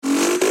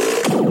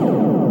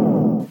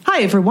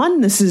Hi,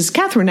 everyone. This is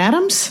Catherine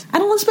Adams.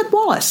 And Elizabeth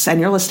Wallace.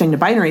 And you're listening to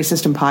Binary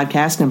System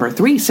Podcast number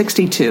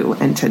 362.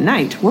 And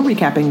tonight, we're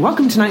recapping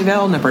Welcome to Night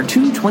Vale number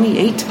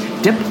 228,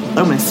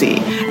 Diplomacy.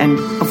 And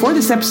before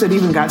this episode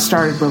even got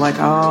started, we're like,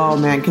 oh,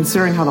 man,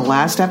 considering how the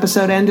last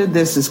episode ended,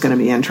 this is going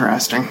to be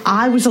interesting.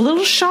 I was a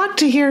little shocked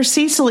to hear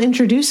Cecil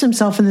introduce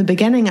himself in the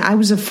beginning. I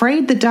was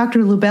afraid that Dr.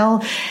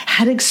 Lubell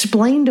had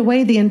explained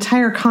away the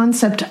entire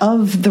concept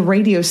of the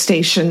radio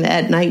station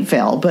at Night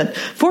Vale, but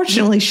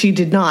fortunately she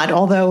did not,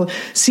 although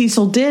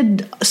Cecil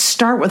did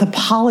start with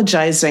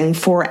apologizing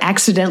for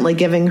accidentally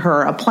giving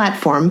her a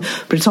platform,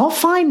 but it's all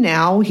fine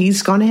now.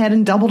 He's gone ahead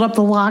and doubled up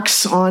the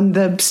locks on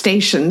the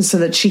station so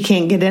that she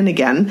can't get in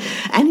again,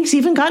 and he's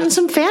even gotten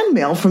some fan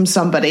mail from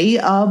somebody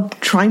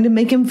trying to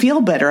make him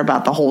feel better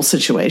about the whole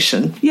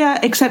situation. Yeah,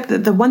 except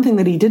that the one thing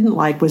that he didn't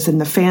like was in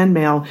the fan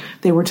mail,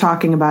 they were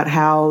talking about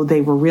how they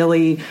were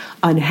really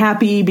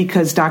unhappy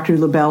because Dr.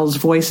 Lubell's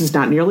voice is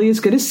not nearly as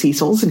good as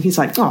Cecil's, and he's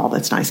like, oh,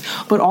 that's nice.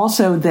 But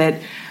also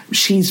that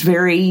she's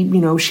very,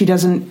 she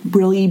doesn't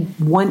really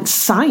want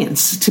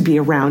science to be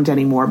around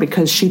anymore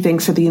because she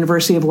thinks at the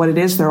University of what it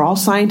is, they're all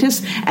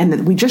scientists and that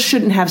we just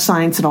shouldn't have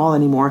science at all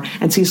anymore.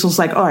 And Cecil's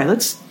like, all right,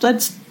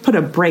 let's put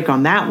a break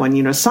on that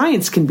one.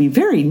 Science can be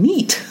very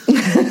neat.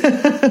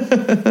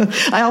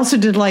 I also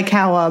did like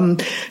how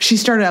she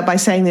started out by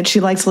saying that she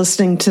likes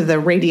listening to the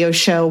radio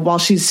show while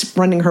she's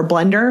running her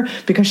blender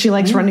because she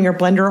likes running her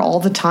blender all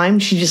the time.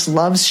 She just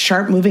loves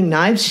sharp moving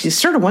knives. She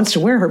sort of wants to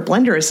wear her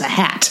blender as a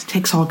hat.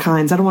 Takes all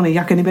kinds. I don't want to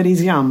yuck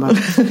anybody's yum.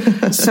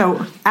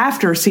 So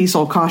after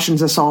Cecil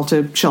cautions us all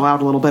to chill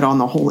out a little bit on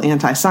the whole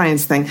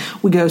anti-science thing,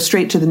 we go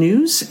straight to the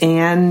news,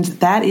 and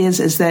that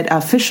is that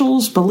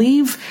officials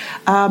believe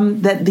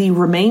that the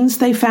remains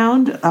they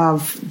found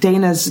of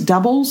Dana's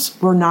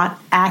doubles were not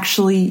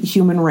actually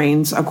human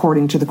remains,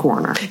 according to the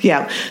coroner.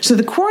 Yeah. So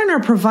the coroner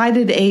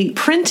provided a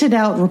printed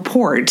out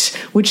report,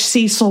 which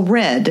Cecil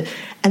read.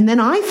 And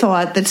then I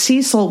thought that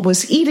Cecil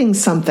was eating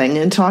something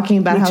and talking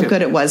about how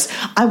good it was.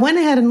 I went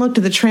ahead and looked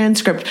at the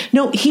transcript.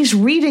 No, he's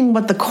reading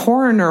what the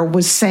coroner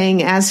was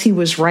saying as he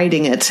was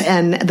writing it.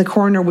 And the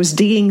coroner was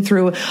digging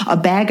through a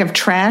bag of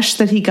trash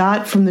that he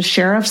got from the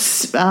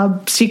sheriff's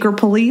secret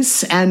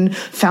police and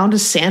found a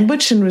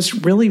sandwich and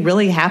was really,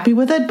 really happy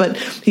with it. But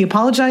he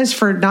apologized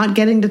for not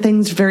getting to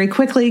things very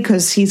quickly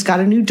because he's got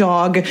a new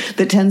dog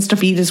that tends to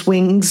feed his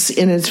wings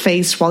in his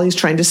face while he's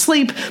trying to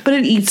sleep, but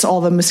it eats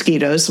all the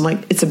mosquitoes. I'm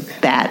like, it's a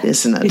bat,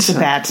 isn't it? It's a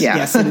bat. Yeah.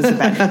 Yes, it is a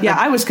bat. Yeah,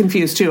 I was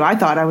confused too.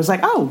 I was like,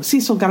 oh,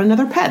 Cecil got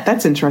another pet.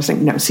 That's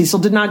interesting. No, Cecil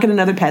did not get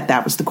another pet.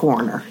 That was the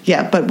coroner.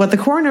 Yeah, but what the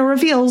coroner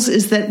reveals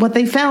is that what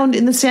they found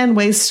in the sand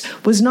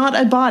waste was not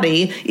a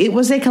body. It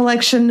was a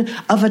collection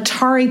of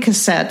Atari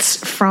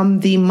cassettes from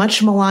the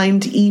much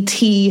maligned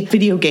E.T.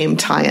 video game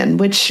tie-in,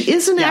 which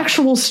is an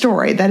actual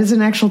story. That is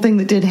an actual thing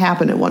that did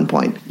happen at one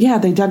point. Yeah,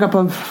 they dug up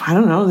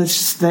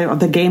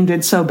the game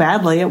did so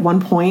badly. At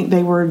one point,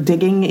 they were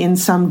digging in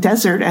some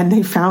desert and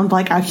they found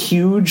like a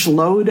huge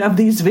load of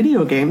these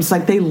video games.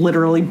 Like they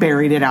literally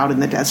buried it out in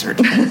the desert.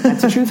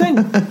 That's a true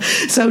thing.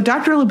 So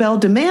Dr. Lubell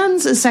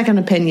demands a second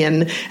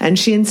opinion, and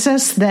she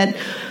insists that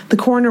the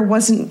coroner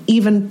wasn't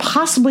even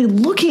possibly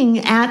looking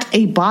at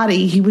a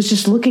body. He was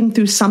just looking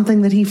through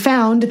something that he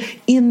found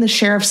in the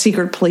sheriff's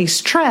secret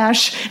police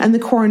trash, and the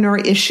coroner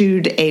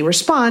issued a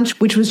response,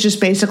 which was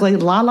just basically,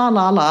 la, la,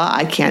 la, la,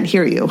 I can't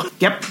hear you.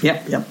 Yep.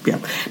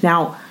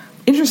 Now,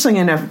 interesting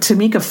enough,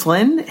 Tamika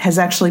Flynn has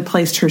actually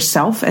placed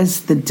herself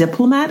as the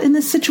diplomat in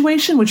this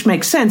situation, which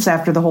makes sense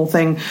after the whole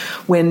thing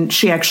when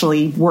she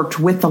actually worked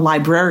with the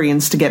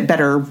librarians to get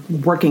better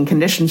working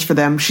conditions for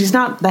them. She's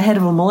not the head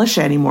of a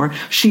militia anymore.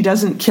 She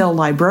doesn't kill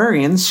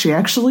librarians. She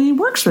actually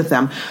works with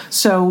them.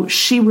 So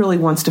she really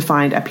wants to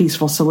find a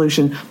peaceful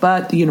solution,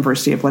 but the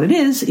University of what it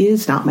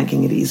is not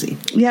making it easy.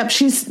 Yep,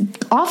 she's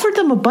offered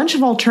them a bunch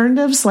of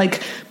alternatives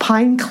like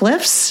Pine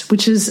Cliffs,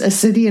 which is a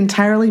city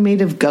entirely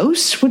made of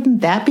ghosts.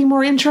 Wouldn't that be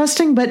more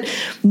interesting? But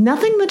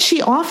nothing that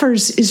she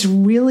offers is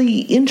really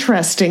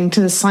interesting to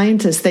the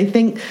scientists. They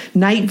think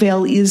Night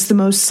Vale is the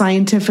most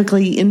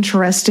scientifically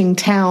interesting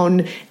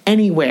town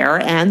anywhere,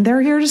 and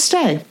they're here to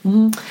stay.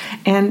 Mm-hmm.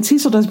 And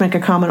Cecil does make a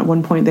comment at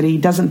one point that he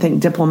doesn't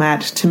think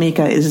diplomat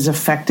Tamika is as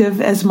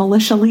effective as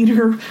militia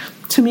leader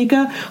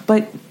Tamika,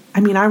 but I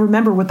mean, I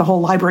remember with the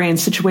whole librarian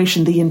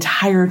situation, the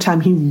entire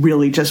time he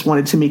really just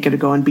wanted Tamika to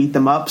go and beat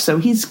them up. So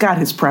he's got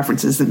his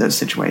preferences in those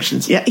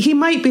situations. Yeah, he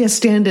might be a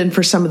stand-in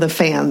for some of the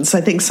fans. I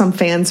think some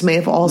fans may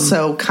have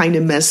also kind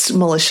of missed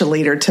militia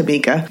leader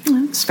Tamika.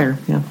 That's fair,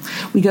 yeah.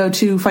 We go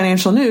to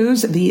financial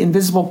news. The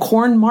invisible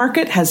corn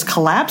market has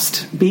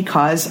collapsed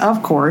because,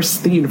 of course,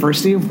 the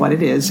University of what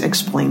it is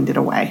explained it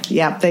away.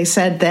 Yep, they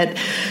said that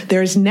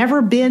there's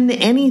never been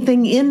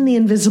anything in the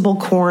invisible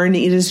corn.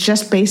 It has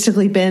just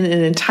basically been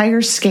an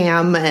entire scam,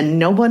 and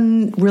no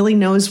one really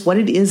knows what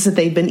it is that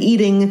they've been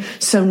eating.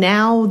 So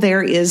now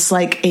there is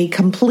like a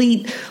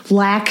complete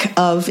lack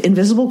of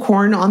invisible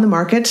corn on the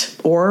market,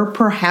 or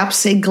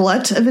perhaps a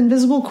glut of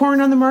invisible corn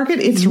on the market.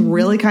 It's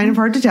really kind of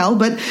hard to tell,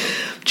 but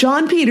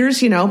John Peters,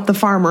 the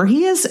farmer,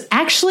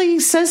 he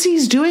says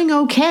he's doing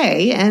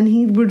okay, and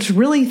he was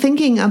really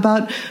thinking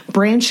about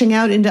branching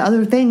out into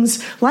other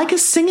things like a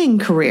singing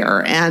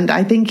career. And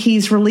I think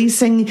he's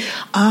releasing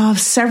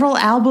several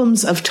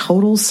albums of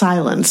total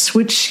silence,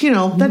 which,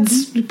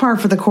 that's par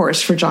for the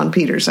course for John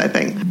Peters, I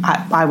think.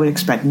 I would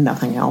expect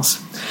nothing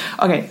else.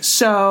 Okay,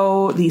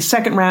 so the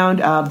second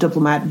round of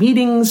diplomat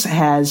meetings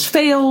has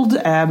failed.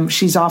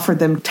 She's offered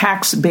them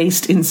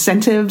tax-based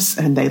incentives,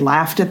 and they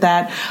laughed at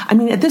that. I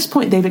mean, at this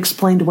point, they've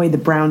explained away the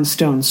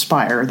brownstone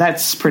spire.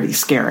 That's pretty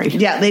scary.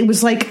 Yeah, it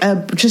was like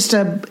just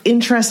a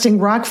interesting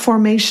rock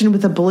formation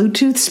with a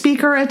Bluetooth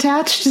speaker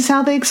attached is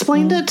how they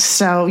explained it.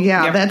 So,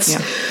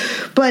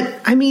 But,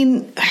 I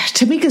mean,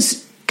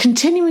 Tamika's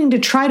continuing to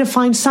try to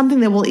find something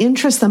that will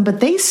interest them,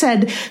 but they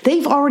said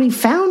they've already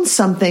found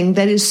something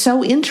that is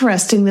so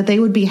interesting that they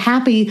would be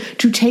happy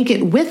to take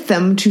it with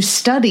them to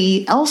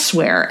study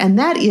elsewhere, and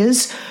that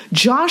is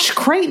Josh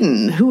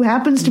Creighton, who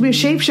happens to be a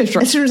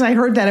shapeshifter. As soon as I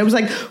heard that, I was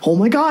like, oh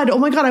my God,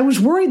 I was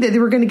worried that they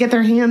were going to get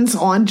their hands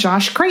on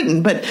Josh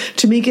Creighton, but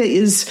Tamika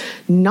is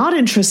not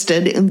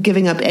interested in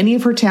giving up any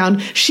of her town.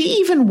 She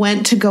even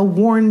went to go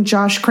warn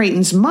Josh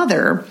Creighton's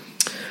mother,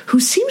 who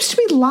seems to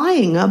be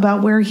lying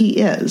about where he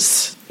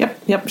is.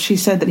 Yep. She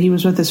said that he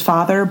was with his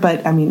father,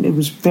 but, I mean, it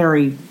was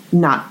very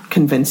not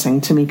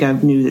convincing.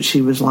 Tamika knew that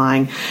she was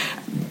lying.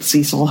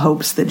 Cecil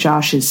hopes that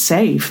Josh is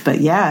safe. But,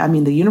 yeah, I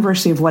mean, the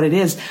University of what it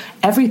is,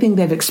 everything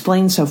they've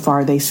explained so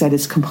far, they said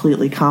is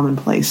completely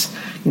commonplace.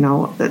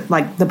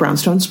 Like the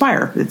brownstone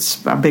spire.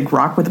 It's a big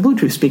rock with a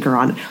Bluetooth speaker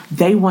on it.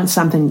 They want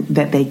something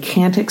that they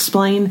can't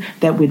explain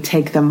that would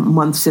take them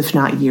months, if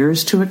not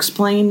years, to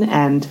explain.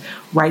 And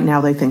right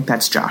now they think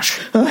that's Josh.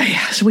 Oh,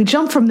 yeah. So we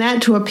jump from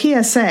that to a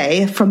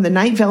PSA from the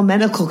Night Vale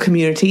medical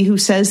community who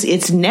says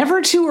it's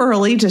never too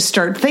early to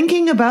start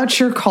thinking about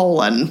your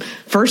colon.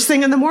 First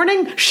thing in the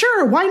morning?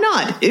 Sure, why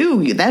not?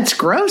 Ew, that's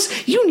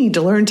gross. You need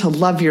to learn to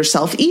love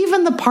yourself,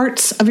 even the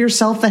parts of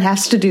yourself that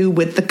has to do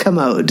with the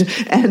commode.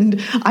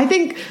 And I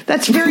think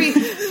that's very,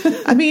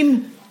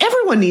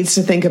 everyone needs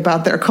to think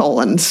about their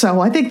colon.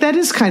 So I think that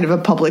is kind of a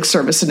public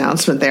service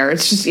announcement there.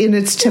 It's just in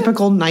its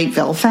typical Night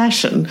Vale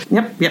fashion.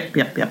 Yep.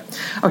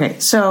 Okay,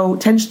 so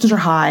tensions are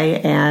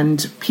high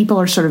and people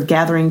are sort of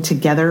gathering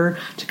together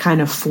to kind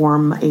of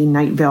form a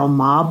Night Vale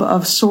mob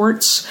of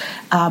sorts.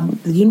 The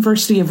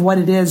University of what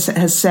it is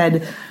has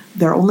said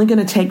they're only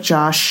going to take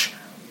Josh.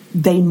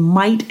 They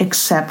might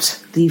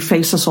accept the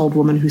faceless old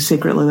woman who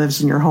secretly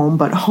lives in your home,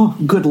 but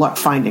good luck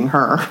finding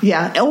her.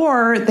 Yeah,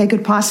 or they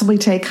could possibly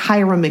take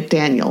Hiram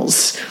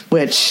McDaniels,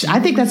 which I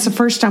think that's the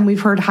first time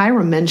we've heard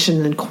Hiram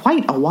mentioned in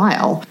quite a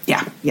while.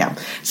 Yeah.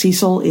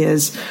 Cecil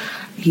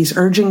he's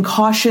urging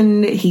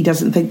caution. He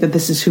doesn't think that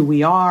this is who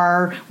we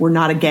are. We're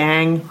not a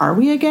gang. Are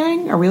we a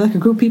gang? Are we like a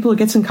group of people who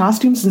gets in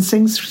costumes and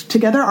sings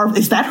together?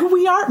 Is that who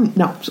we are?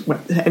 No.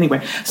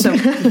 Anyway, so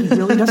he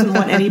really doesn't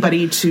want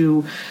anybody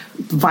to...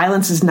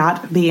 Violence is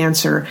not the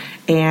answer.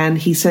 And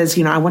he says,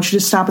 I want you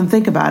to stop and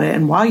think about it.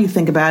 And while you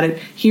think about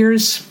it,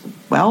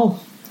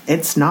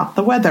 it's not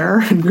the weather.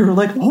 And we were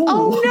like,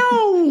 oh no!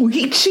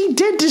 She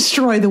did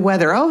destroy the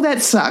weather. Oh,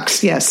 that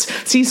sucks. Yes.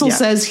 Cecil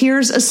says,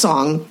 here's a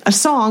song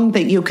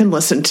that you can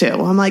listen to.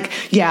 I'm like,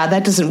 yeah,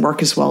 that doesn't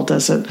work as well,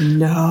 does it?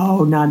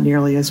 No, not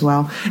nearly as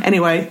well.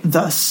 Anyway,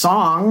 the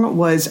song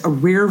was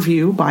Rear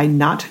View by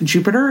Not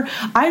Jupiter.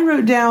 I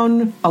wrote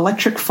down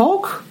electric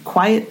folk,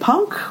 quiet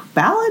punk,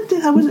 ballad.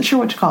 I wasn't sure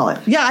what to call it.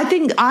 Yeah, I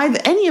think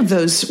any of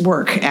those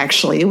work,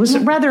 actually. It was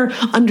rather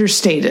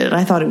understated.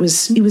 I thought it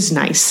was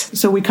nice.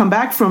 So we come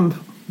back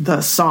from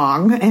the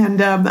song, and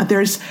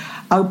there's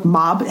a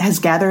mob has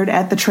gathered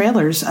at the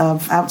trailers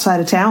of outside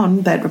of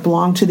town that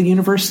belong to the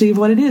University of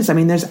what it is. I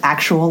mean, there's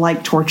actual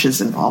torches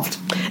involved.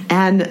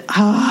 And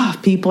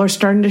people are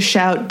starting to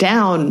shout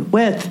down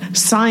with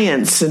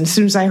science. And as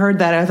soon as I heard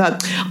that, I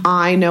thought,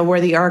 I know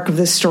where the arc of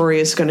this story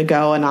is going to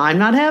go, and I'm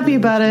not happy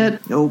about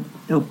it. Nope.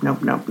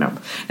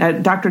 Now,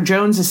 Dr.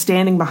 Jones is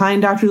standing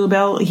behind Dr.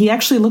 Lubell. He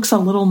actually looks a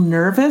little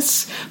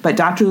nervous, but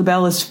Dr.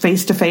 Lubell is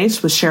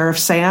face-to-face with Sheriff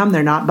Sam.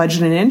 They're not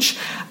budging an inch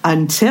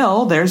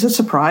until there's a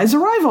surprise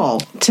arrival.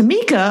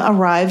 Tamika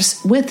arrives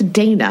with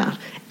Dana,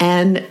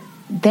 and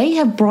they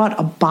have brought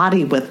a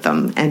body with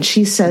them. And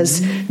she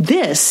says,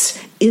 this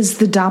is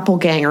the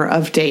doppelganger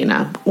of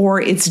Dana,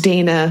 or it's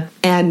Dana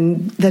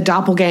and the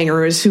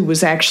doppelganger is who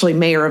was actually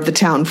mayor of the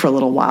town for a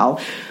little while.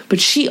 But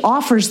she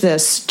offers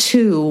this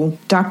to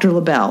Dr.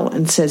 Lubell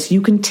and says,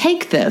 you can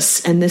take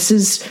this, and this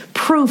is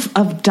proof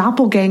of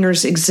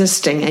doppelgangers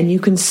existing, and you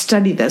can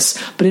study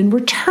this, but in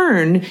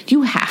return,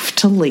 you have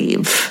to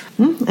leave.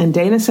 And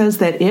Dana says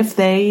that if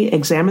they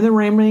examine the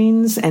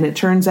remains and it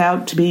turns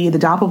out to be the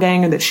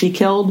doppelganger that she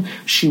killed,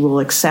 she will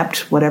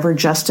accept whatever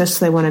justice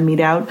they want to mete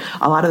out.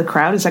 A lot of the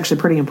crowd is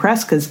actually pretty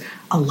impressed because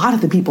a lot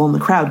of the people in the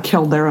crowd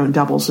killed their own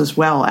doubles as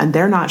well, and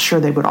they're not sure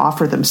they would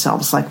offer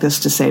themselves like this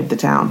to save the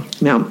town.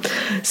 No.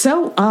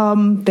 So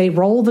they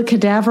roll the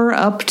cadaver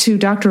up to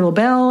Dr.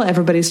 LaBelle.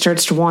 Everybody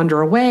starts to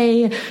wander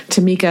away.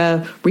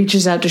 Tamika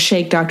reaches out to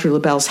shake Dr.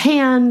 LaBelle's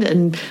hand,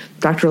 and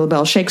Dr.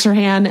 LaBelle shakes her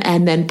hand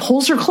and then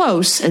pulls her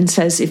close and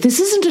says, if this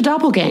isn't a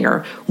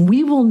doppelganger,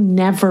 we will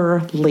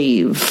never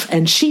leave.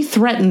 And she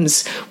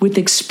threatens with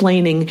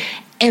explaining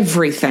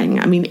everything.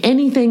 I mean,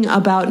 anything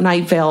about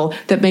Night Vale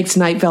that makes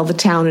Night Vale the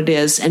town it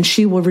is, and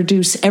she will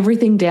reduce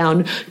everything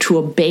down to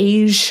a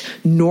beige,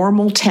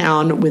 normal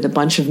town with a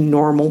bunch of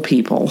normal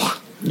people.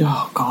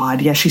 Oh,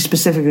 God. Yeah, she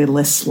specifically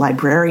lists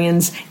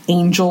librarians,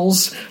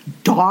 angels,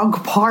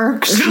 dog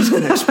parks. She's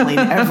going to explain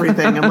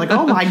everything. I'm like,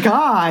 oh, my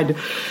God.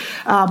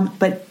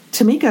 But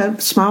Tamika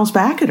smiles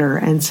back at her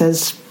and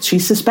says she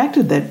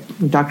suspected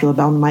that Dr.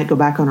 LaBelle might go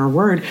back on her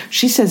word.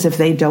 She says if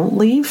they don't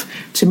leave,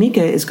 Tamika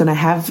is going to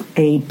have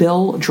a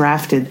bill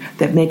drafted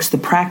that makes the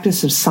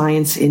practice of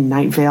science in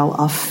Night Vale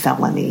a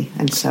felony.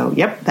 And so,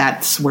 yep,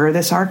 that's where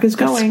this arc is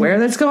going. That's where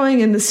that's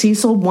going. And the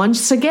Cecil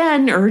once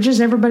again urges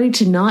everybody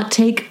to not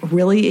take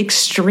really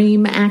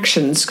extreme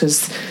actions because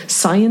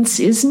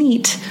science is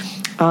neat.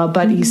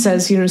 But he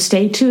says,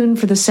 stay tuned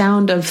for the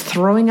sound of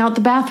throwing out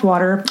the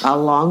bathwater,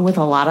 along with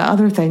a lot of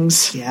other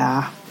things.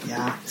 Yeah.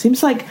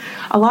 Seems like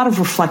a lot of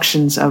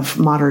reflections of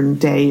modern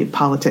day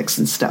politics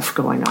and stuff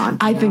going on.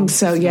 I think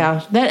so,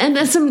 yeah. And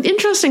there's some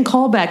interesting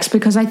callbacks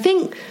because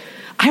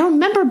I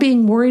remember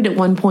being worried at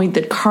one point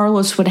that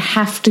Carlos would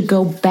have to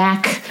go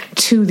back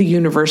to the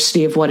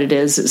University of What It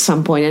Is at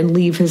some point and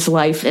leave his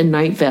life in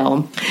Night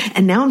Vale.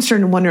 And now I'm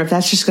starting to wonder if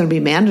that's just going to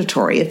be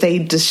mandatory. If they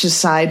just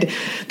decide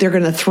they're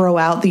going to throw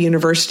out the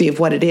University of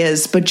What It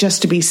Is, but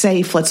just to be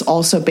safe, let's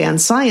also ban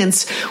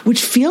science,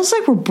 which feels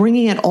like we're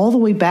bringing it all the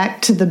way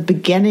back to the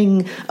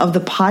beginning of the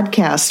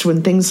podcast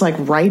when things like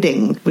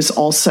writing was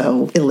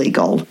also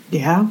illegal.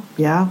 Yeah.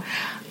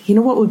 You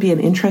know what would be an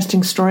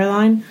interesting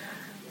storyline?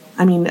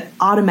 I mean,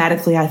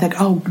 automatically I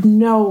think, oh,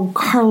 no,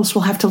 Carlos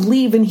will have to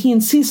leave and he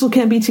and Cecil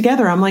can't be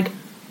together. I'm like,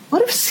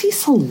 what if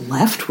Cecil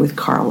left with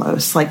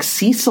Carlos? Like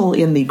Cecil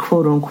in the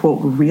quote-unquote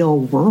real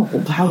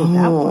world. How would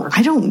that work?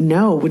 I don't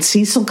know. Would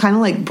Cecil kind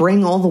of like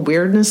bring all the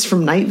weirdness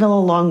from Night Vale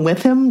along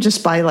with him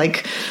just by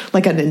like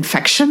an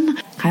infection?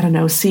 I don't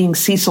know. Seeing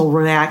Cecil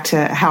react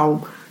to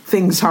how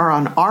things are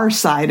on our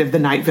side of the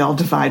Night Vale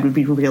divide would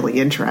be really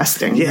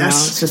interesting.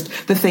 Yes. It's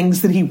just the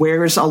things that he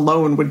wears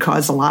alone would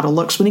cause a lot of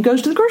looks when he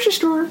goes to the grocery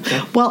store.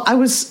 Yeah. Well, I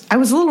was a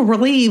little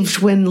relieved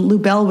when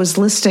LaBelle was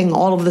listing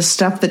all of the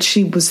stuff that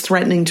she was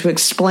threatening to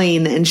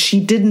explain, and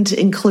she didn't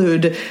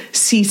include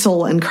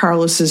Cecil and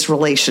Carlos's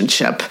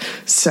relationship.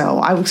 So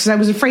I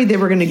was afraid they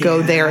were going to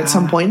go there at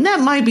some point. And that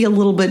might be a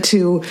little bit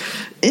too,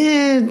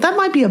 that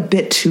might be a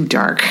bit too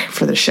dark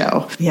for the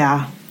show.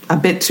 Yeah. A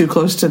bit too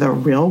close to the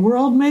real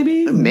world,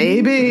 maybe?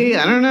 Maybe.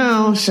 I don't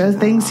know.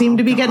 Things seem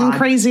to be getting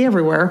crazy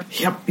everywhere.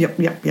 Yep.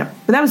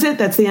 But that was it.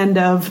 That's the end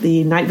of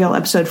the Night Vale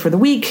episode for the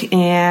week.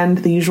 And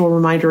the usual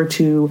reminder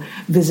to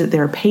visit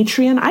their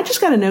Patreon. I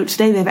just got a note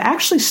today. They've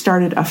actually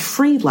started a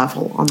free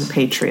level on the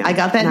Patreon. I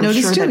got that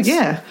notice too,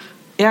 yeah.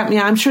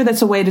 Yeah, I'm sure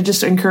that's a way to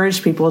just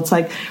encourage people. It's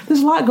like,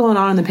 there's a lot going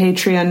on in the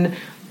Patreon.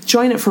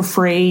 Join it for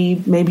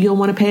free. Maybe you'll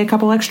want to pay a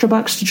couple extra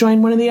bucks to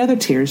join one of the other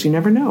tiers. You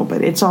never know.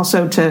 But it's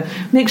also to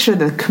make sure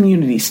the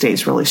community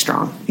stays really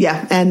strong.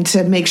 Yeah, and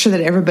to make sure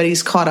that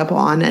everybody's caught up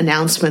on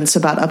announcements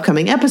about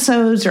upcoming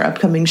episodes or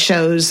upcoming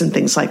shows and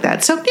things like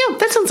that. So, yeah,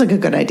 that sounds like a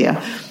good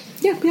idea.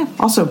 Yeah.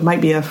 Also,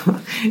 might be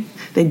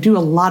they do a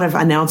lot of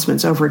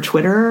announcements over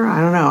Twitter.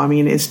 I don't know. I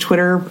mean, is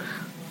Twitter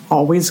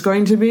always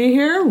going to be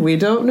here? We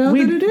don't know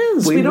that it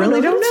is. We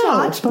really don't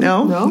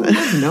know. No, I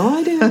have no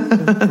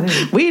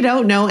idea. We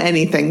don't know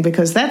anything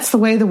because that's the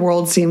way the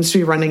world seems to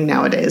be running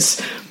nowadays.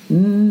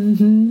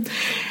 Mm-hmm.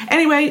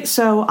 Anyway,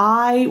 so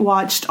I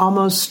watched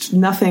almost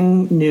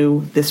nothing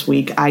new this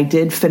week. I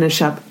did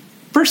finish up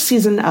first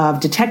season of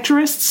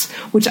Detectorists,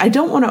 which I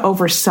don't want to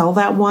oversell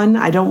that one.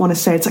 I don't want to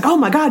say it's like, oh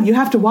my God, you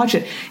have to watch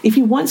it. If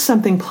you want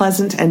something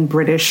pleasant and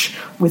British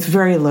with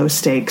very low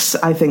stakes,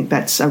 I think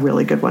that's a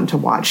really good one to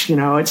watch.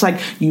 It's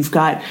like you've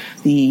got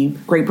the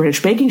Great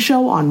British Baking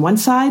Show on one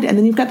side, and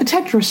then you've got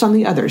Detectorists on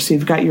the other. So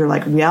you've got your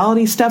like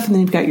reality stuff, and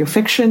then you've got your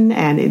fiction,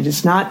 and it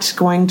is not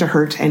going to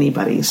hurt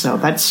anybody. So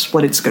that's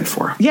what it's good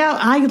for. Yeah,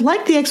 I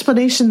like the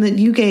explanation that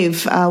you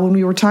gave when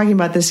we were talking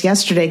about this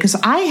yesterday, because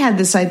I had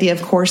this idea,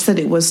 of course, that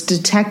it was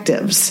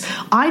detectives.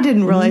 I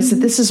didn't realize that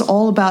this is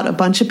all about a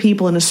bunch of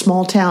people in a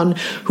small town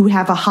who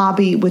have a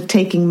hobby with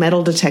taking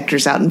metal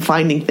detectors out and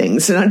finding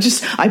things. And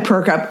I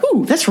perk up.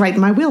 Ooh, that's right in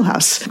my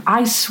wheelhouse.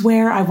 I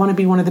swear I want to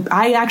be one of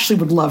I actually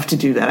would love to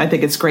do that. I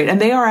think it's great. And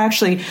they are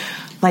actually,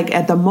 like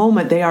at the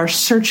moment, they are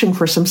searching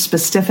for some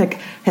specific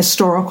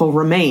historical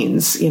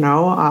remains,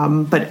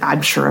 but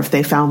I'm sure if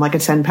they found like a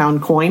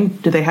 10-pound coin,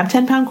 do they have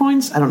 10-pound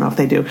coins? I don't know if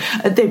they do.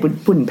 They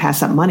wouldn't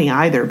pass up money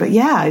either. But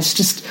yeah, it's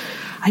just,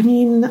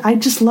 I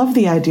just love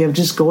the idea of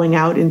just going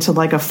out into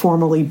like a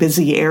formerly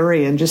busy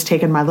area and just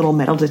taking my little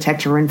metal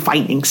detector and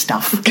finding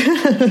stuff.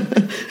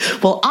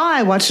 Well,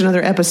 I watched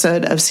another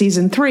episode of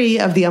season 3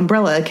 of The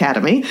Umbrella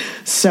Academy.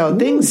 So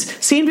things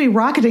seem to be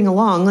rocketing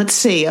along. Let's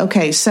see.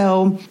 Okay,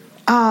 so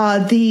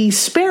the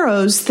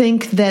Sparrows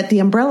think that the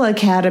Umbrella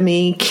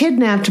Academy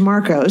kidnapped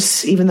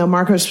Marcos, even though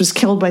Marcos was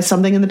killed by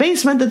something in the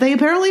basement that they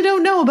apparently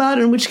don't know about,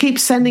 and which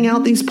keeps sending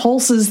out these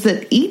pulses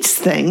that eats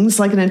things,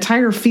 like an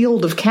entire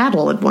field of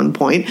cattle at one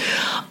point.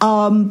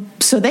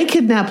 So they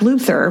kidnap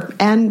Luther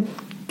and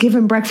give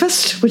him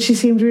breakfast, which he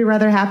seemed to be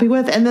rather happy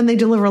with, and then they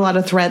deliver a lot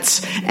of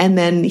threats, and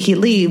then he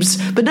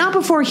leaves, but not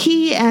before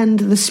he and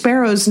the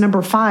Sparrows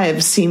number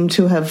 5 seem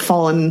to have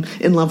fallen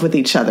in love with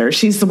each other.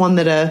 She's the one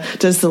that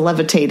does the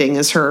levitating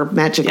as her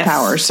magic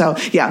power. So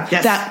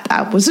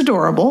that was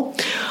adorable.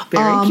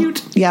 Very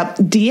cute. Yep.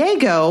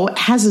 Diego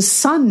has a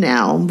son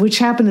now, which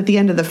happened at the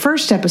end of the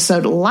first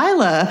episode.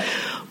 Lila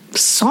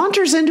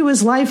saunters into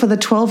his life with a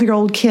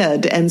 12-year-old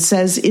kid and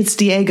says it's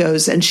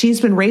Diego's, and she's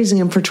been raising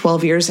him for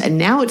 12 years, and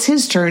now it's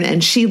his turn,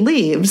 and she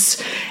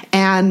leaves,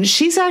 and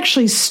she's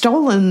actually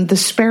stolen the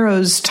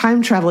Sparrow's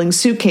time-traveling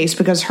suitcase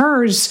because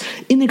hers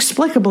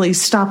inexplicably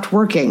stopped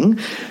working.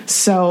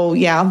 So,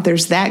 yeah,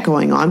 there's that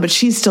going on, but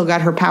she's still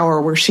got her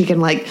power where she can,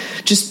 like,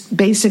 just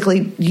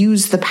basically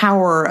use the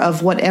power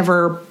of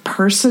whatever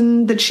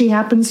person that she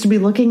happens to be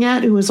looking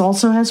at who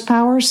also has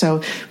power.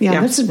 So,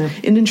 that's an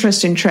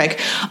interesting trick.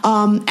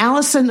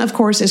 Allison, of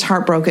course, is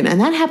heartbroken, and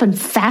that happened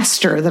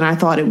faster than I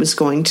thought it was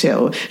going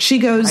to. She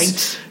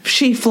goes,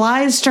 she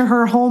flies to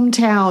her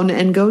hometown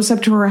and goes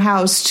up to her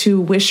house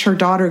to wish her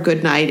daughter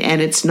good night,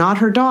 and it's not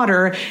her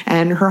daughter,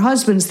 and her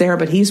husband's there,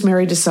 but he's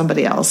married to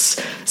somebody else.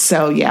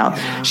 So, her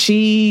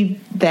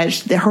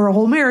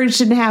whole marriage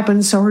didn't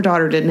happen, so her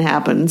daughter didn't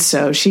happen,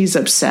 so she's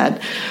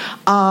upset.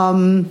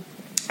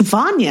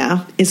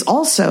 Vanya is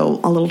also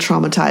a little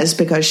traumatized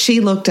because she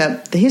looked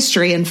up the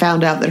history and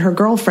found out that her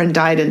girlfriend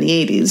died in the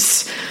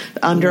 80s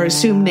under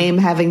assumed name,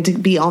 having to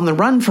be on the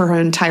run for her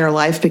entire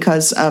life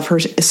because of her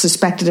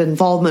suspected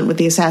involvement with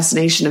the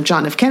assassination of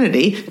John F.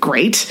 Kennedy.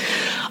 Great.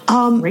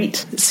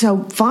 So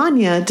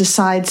Vanya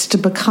decides to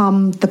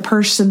become the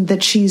person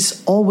that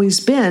she's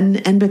always been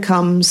and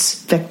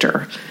becomes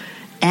Victor.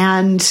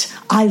 And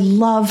I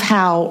love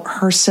how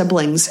her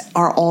siblings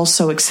are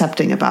also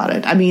accepting about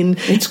it. I mean,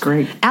 it's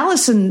great.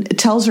 Allison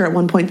tells her at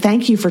one point,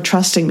 "Thank you for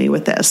trusting me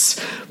with this."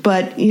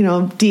 But,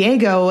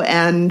 Diego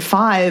and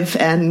Five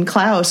and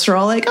Klaus are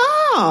all like,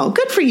 "Oh,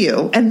 good for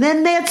you." And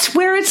then that's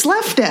where it's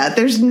left at.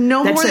 There's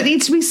no more that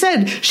needs to be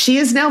said. She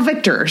is now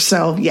Victor.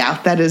 So,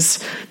 that is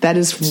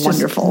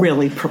wonderful.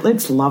 Really,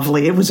 it's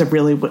lovely. It was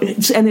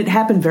and it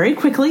happened very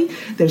quickly.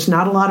 There's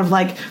not a lot of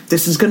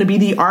this is going to be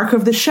the arc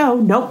of the show.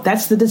 Nope,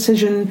 that's the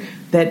decision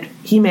that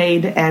he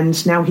made,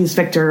 and now he's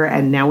Victor,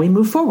 and now we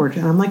move forward.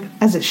 And I'm like,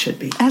 as it should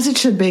be. As it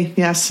should be,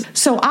 yes.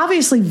 So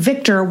obviously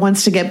Victor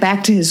wants to get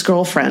back to his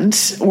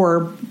girlfriend,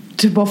 or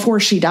before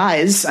she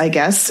dies, I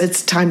guess.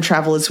 It's time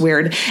travel is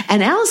weird.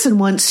 And Allison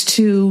wants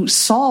to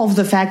solve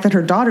the fact that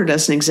her daughter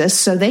doesn't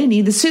exist, so they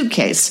need the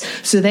suitcase.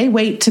 So they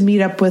wait to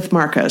meet up with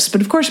Marcos. But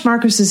of course,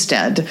 Marcos is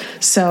dead.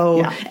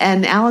 So,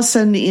 and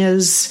Allison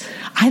is,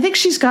 I think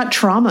she's got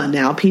trauma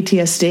now,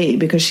 PTSD,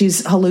 because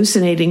she's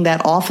hallucinating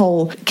that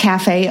awful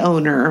cafe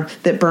owner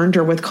that burned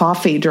her with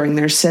coffee during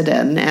their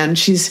sit-in. And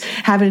she's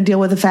having to deal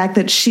with the fact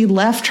that she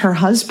left her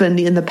husband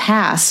in the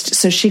past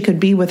so she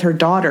could be with her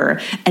daughter.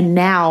 And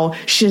now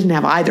she doesn't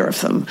have either of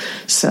them.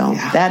 So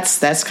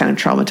that's kind of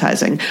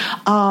traumatizing.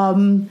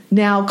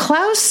 Now,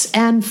 Klaus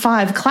and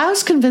Five.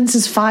 Klaus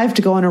convinces Five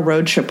to go on a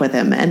road trip with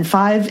him. And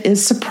Five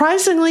is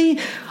surprisingly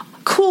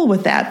cool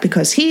with that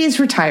because he is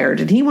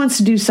retired and he wants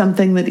to do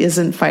something that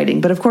isn't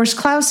fighting. But of course,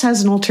 Klaus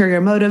has an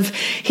ulterior motive.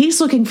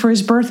 He's looking for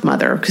his birth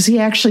mother because he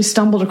actually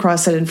stumbled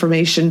across that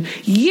information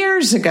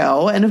years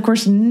ago and of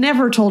course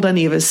never told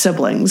any of his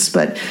siblings.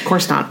 But of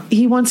course not.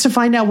 He wants to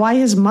find out why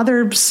his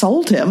mother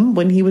sold him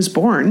when he was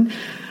born.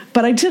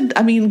 But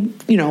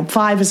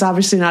Five is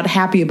obviously not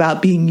happy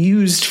about being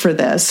used for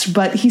this,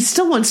 but he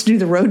still wants to do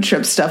the road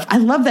trip stuff. I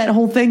love that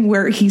whole thing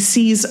where he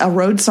sees a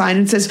road sign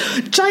and says,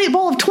 "Giant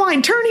ball of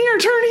twine, turn here.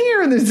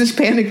 And there's this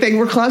panic thing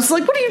where Klaus is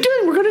like, "What are you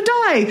doing? We're going to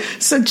die."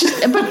 So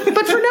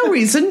but for no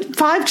reason,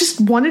 Five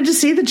just wanted to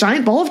see the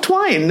giant ball of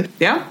twine.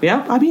 Yeah.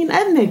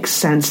 That makes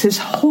sense. His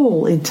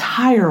whole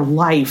entire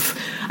life.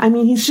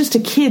 He's just a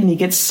kid and he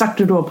gets sucked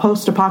into a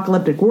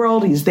post-apocalyptic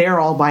world. He's there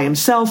all by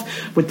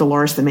himself with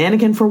Dolores the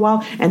mannequin for a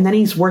while. And then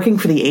he's working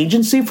for the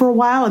agency for a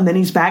while. And then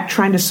he's back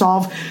trying to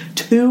solve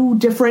 2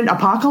 different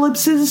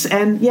apocalypses.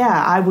 And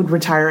I would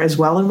retire as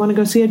well and want to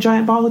go see a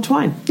giant ball of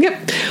twine.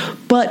 Yep.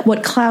 But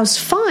what Klaus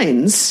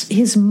finds,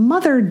 his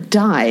mother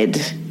died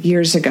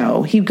years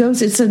ago.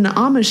 It's an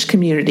Amish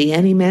community,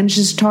 and he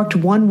manages to talk to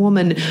one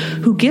woman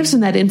who gives him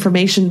that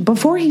information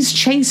before he's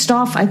chased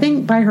off, I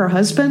think, by her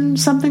husband,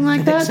 something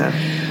like that.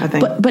 I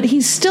think. But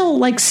he's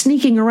still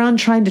sneaking around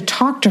trying to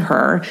talk to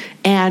her,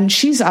 and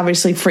she's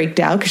obviously freaked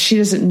out because she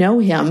doesn't know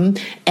him,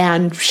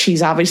 and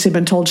she's obviously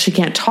been told she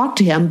can't talk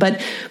to him, but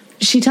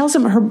she tells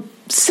him her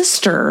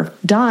sister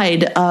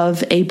died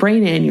of a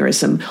brain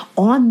aneurysm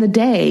on the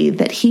day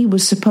that he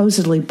was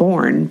supposedly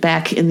born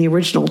back in the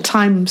original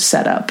time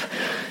setup.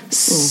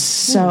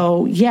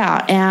 So,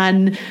 yeah,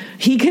 and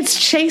he gets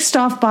chased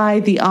off by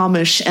the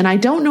Amish, and I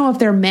don't know if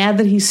they're mad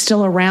that he's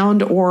still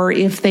around or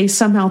if they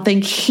somehow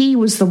think he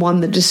was the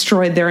one that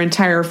destroyed their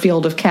entire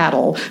field of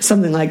cattle,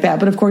 something like that.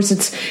 But, of course,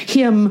 it's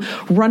him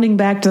running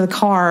back to the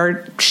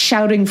car,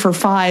 shouting for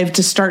Five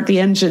to start the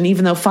engine,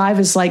 even though Five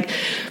is like...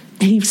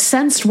 He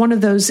sensed one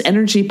of those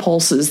energy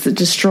pulses that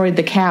destroyed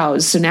the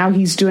cows, so now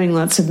he's doing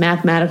lots of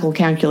mathematical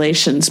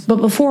calculations. But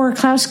before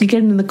Klaus could get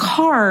in the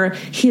car,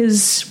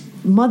 his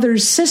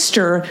mother's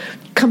sister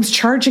comes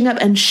charging up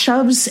and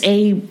shoves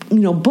a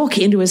book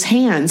into his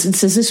hands and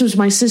says, "This was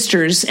my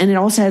sister's, and it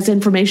also has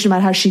information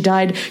about how she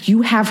died.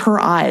 You have her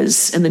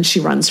eyes." And then she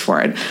runs for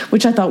it,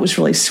 which I thought was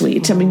really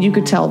sweet. I mean, you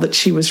could tell that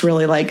she was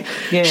really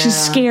she's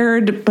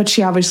scared, but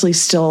she obviously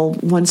still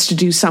wants to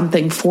do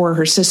something for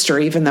her sister,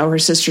 even though her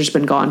sister's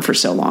been gone for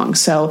so long.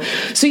 So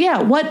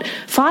yeah, what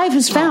Five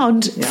has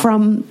found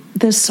from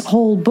this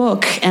whole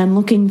book and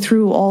looking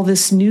through all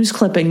this news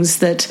clippings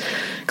that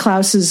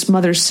Klaus's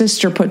mother's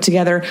sister put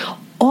together,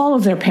 all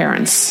of their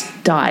parents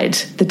died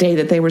the day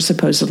that they were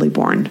supposedly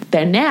born.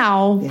 Then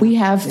now we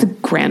have the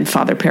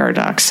grandfather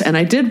paradox. And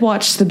I did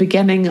watch the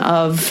beginning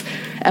of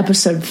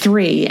episode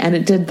 3, and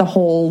it did the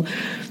whole...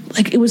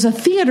 it was a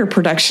theater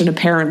production,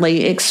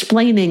 apparently,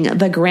 explaining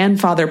the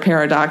grandfather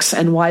paradox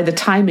and why the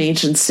time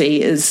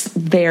agency is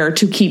there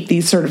to keep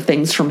these sort of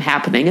things from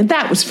happening. And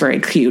that was very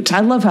cute.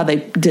 I love how they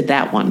did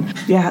that one.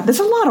 Yeah, there's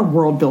a lot of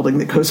world building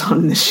that goes on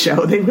in this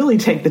show. They really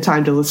take the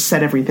time to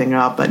set everything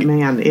up. But,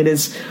 man, it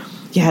is...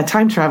 Yeah,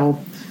 time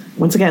travel.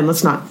 Once again,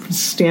 let's not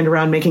stand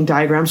around making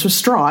diagrams with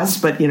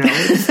straws, but,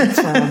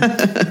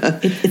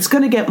 it's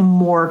going to get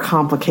more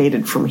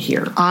complicated from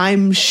here.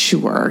 I'm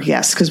sure,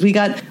 yes, because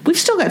we've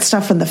still got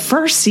stuff from the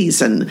first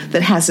season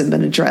that hasn't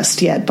been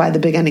addressed yet by the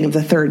beginning of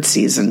the third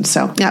season.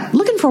 So, yeah,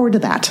 looking forward to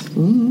that.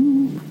 Mm-hmm.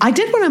 I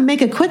did want to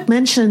make a quick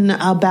mention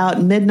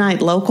about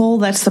Midnight Local.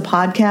 That's the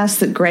podcast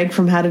that Greg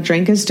from How to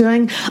Drink is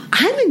doing.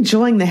 I'm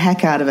enjoying the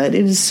heck out of it.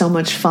 It is so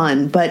much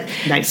fun. But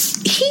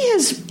nice.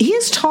 He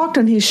has talked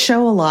on his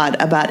show a lot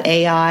about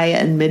AI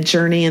and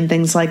Midjourney and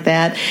things like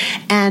that.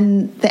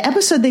 And the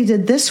episode they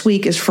did this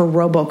week is for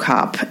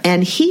RoboCop.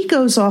 And he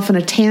goes off on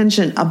a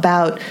tangent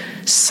about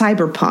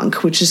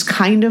cyberpunk, which is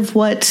kind of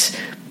what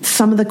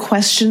some of the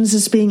questions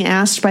is being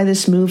asked by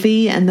this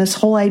movie, and this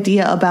whole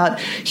idea about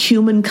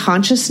human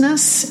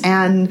consciousness.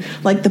 And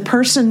the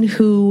person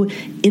who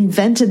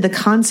invented the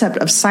concept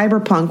of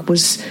cyberpunk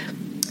was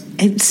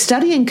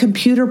studying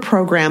computer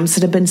programs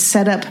that have been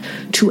set up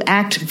to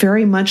act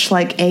very much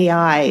like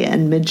AI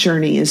and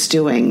Midjourney is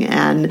doing,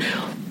 and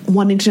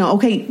wanting to know,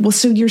 okay, well,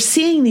 so you're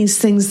seeing these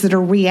things that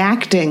are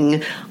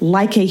reacting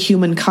like a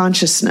human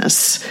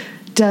consciousness.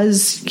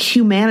 Does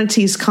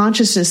humanity's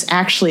consciousness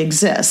actually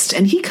exist?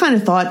 And he kind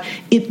of thought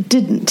it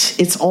didn't.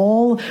 It's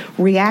all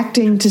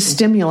reacting to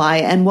stimuli,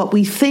 and what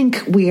we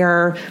think we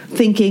are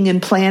thinking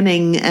and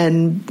planning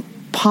and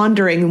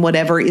pondering and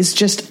whatever is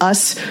just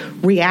us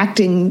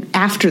reacting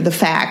after the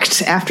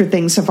fact, after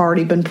things have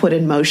already been put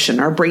in motion.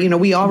 Our brain,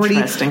 we already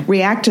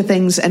react to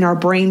things, and our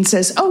brain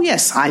says, "Oh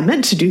yes, I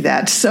meant to do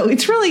that." So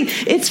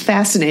it's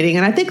fascinating,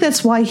 and I think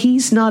that's why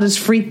he's not as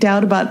freaked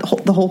out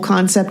about the whole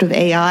concept of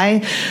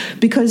AI,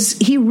 because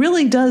he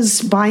really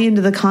does buy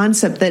into the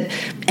concept that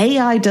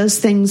AI does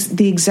things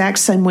the exact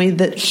same way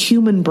that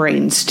human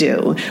brains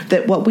do.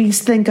 That what we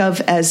think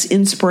of as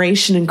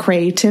inspiration and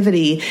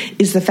creativity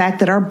is the fact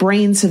that our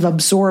brains have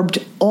absorbed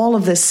all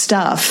of this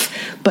stuff,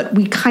 but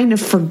we kind of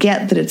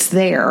forget that it's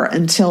there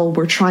until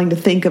we're trying to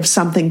think of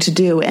something to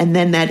do, and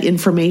then that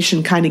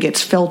information kind of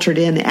gets filtered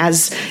in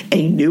as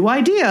a new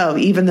idea,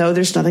 even though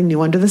there's nothing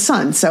new under the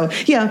sun. So,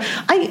 yeah,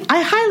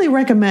 I highly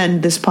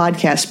recommend this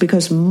podcast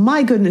because,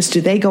 my goodness, do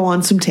they go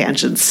on some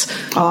tangents.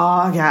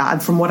 Oh, yeah,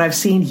 from what I've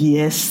seen,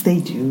 yes, they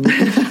do.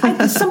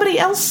 Somebody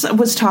else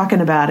was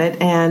talking about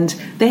it, and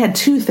they had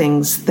two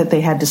things that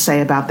they had to say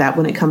about that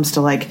when it comes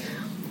to,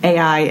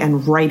 AI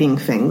and writing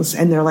things.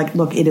 And they're like,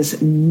 look, it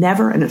is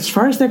never, and as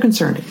far as they're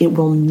concerned, it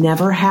will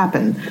never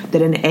happen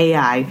that an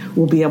AI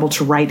will be able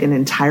to write an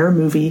entire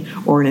movie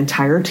or an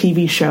entire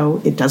TV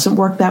show. It doesn't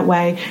work that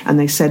way. And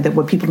they said that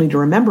what people need to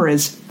remember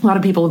is a lot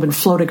of people have been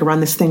floating around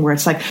this thing where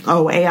it's like,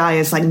 oh, AI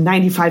is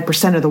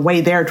 95% of the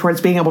way there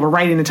towards being able to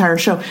write an entire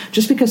show.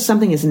 Just because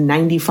something is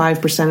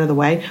 95% of the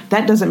way,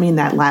 that doesn't mean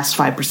that last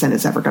 5%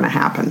 is ever going to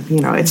happen.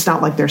 It's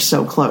not like they're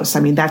so close.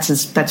 I mean,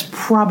 that's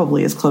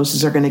probably as close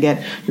as they're going to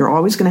get. You're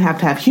always going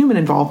to have human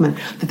involvement.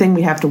 The thing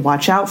we have to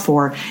watch out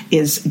for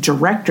is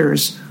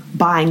directors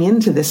buying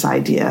into this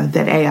idea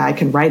that AI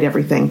can write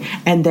everything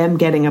and them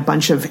getting a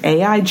bunch of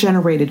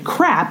AI-generated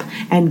crap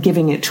and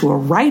giving it to a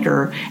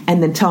writer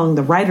and then telling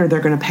the writer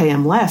they're going to pay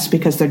him less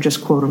because they're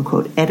just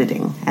quote-unquote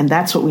editing. And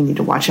that's what we need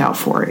to watch out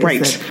for. Is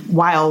right. That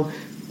while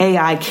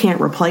AI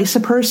can't replace a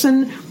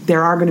person,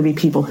 there are going to be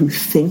people who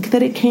think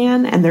that it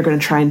can, and they're going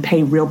to try and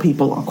pay real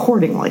people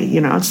accordingly.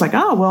 It's like,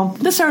 oh, well,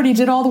 this already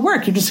did all the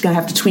work. You're just going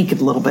to have to tweak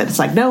it a little bit. It's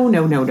like, no.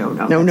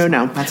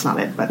 No. That's not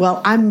it. But. Well,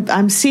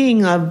 I'm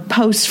seeing a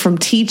post from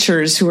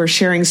teachers who are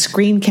sharing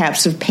screen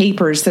caps of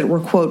papers that were,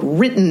 quote,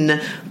 written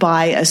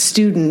by a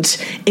student,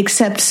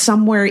 except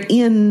somewhere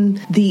in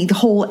the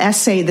whole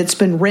essay that's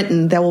been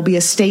written, there will be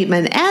a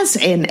statement as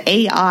an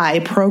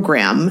AI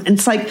program. And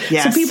it's like,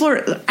 yes. So people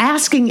are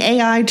asking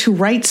AI to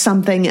write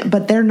something,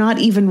 but they're not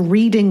even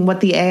reading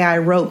what the AI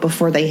wrote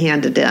before they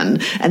hand it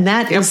in. And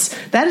that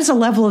is a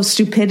level of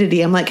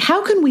stupidity. I'm like,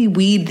 how can we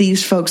weed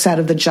these folks out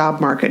of the job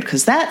market?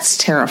 Because that's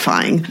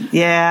terrifying.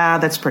 Yeah,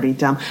 that's pretty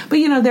dumb.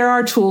 But, there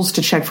are tools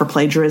to check for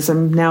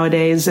plagiarism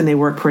nowadays, and they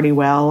work pretty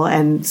well.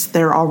 And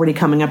they're already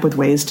coming up with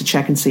ways to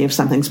check and see if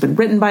something's been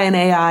written by an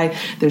AI.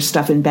 There's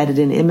stuff embedded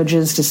in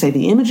images to say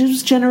the image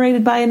was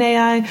generated by an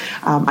AI.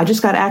 I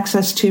just got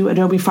access to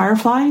Adobe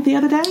Firefly the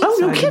other day. Oh,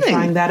 no kidding.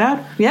 Trying that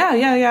out.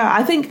 Yeah.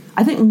 I think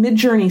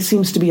Midjourney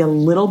seems to be a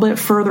little bit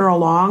further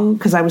along,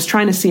 because I was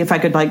trying to see if I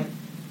could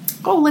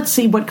let's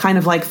see what kind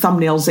of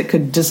thumbnails it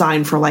could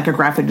design for a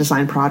graphic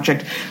design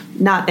project.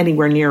 Not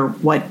anywhere near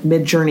what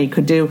Midjourney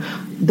could do.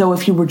 Though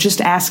if you were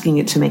just asking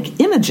it to make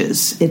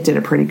images, it did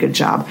a pretty good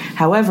job.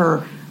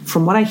 However,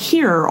 from what I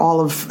hear, all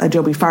of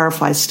Adobe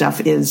Firefly's stuff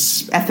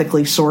is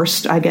ethically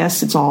sourced, I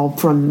guess. It's all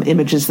from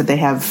images that they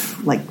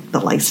have the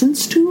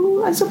license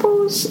to, I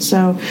suppose.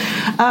 So,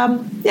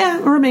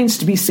 it remains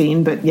to be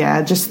seen. But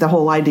just the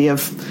whole idea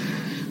of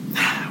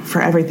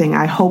for everything.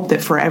 I hope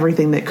that for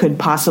everything that could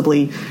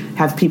possibly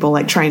have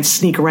people try and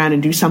sneak around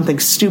and do something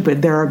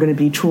stupid, there are going to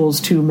be tools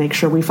to make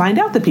sure we find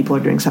out that people are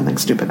doing something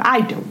stupid.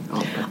 I don't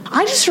know.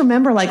 I just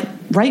remember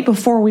right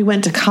before we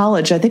went to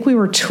college, I think we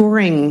were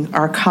touring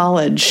our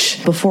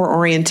college before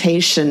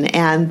orientation,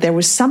 and there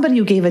was somebody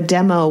who gave a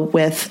demo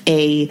with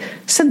a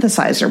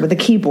synthesizer, with a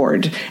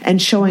keyboard,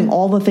 and showing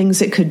all the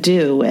things it could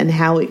do and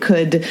how it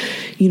could,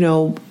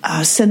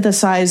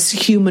 synthesize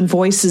human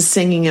voices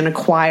singing in a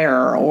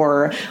choir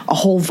or a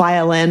whole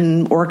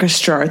violin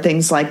orchestra or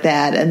things like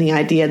that, and the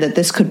idea that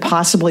this could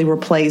possibly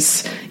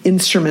replace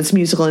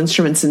musical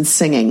instruments in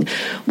singing.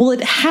 Well,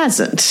 it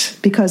hasn't,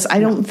 because I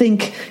don't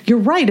think you're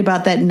right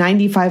about that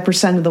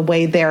 95% of the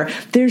way there.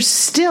 There's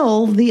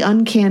still the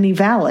uncanny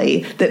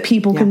valley that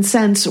people can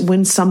sense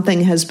when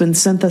something has been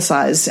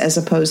synthesized as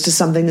opposed to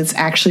something that's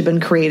actually been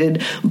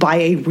created by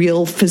a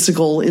real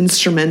physical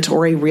instrument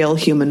or a real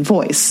human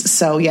voice.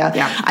 So,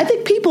 I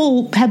think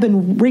people have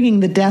been ringing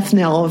the death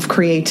knell of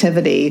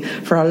creativity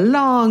for a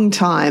long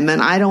time,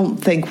 and I don't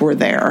think we're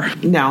there.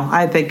 No,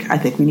 I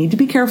think we need to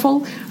be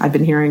careful. I've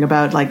been hearing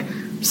about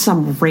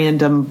some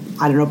random,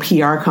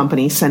 PR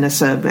company sent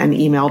us an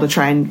email to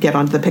try and get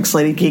onto the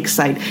Pixelated Geek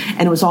site,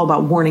 and it was all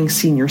about warning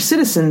senior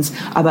citizens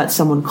about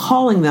someone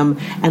calling them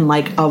and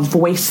a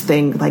voice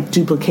thing,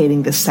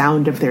 duplicating the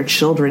sound of their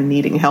children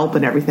needing help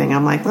and everything.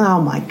 I'm like,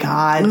 oh my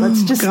God,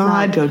 let's just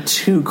not go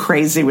too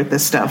crazy with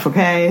this stuff,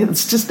 okay?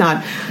 Let's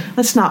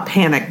not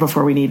panic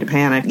before we need to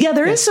panic. Yeah,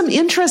 there is some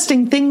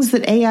interesting things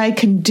that AI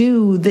can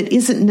do that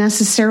isn't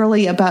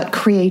necessarily about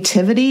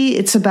creativity.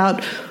 It's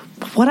about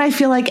what I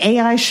feel like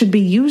AI should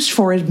be used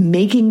for is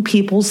making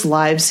people's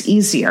lives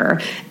easier.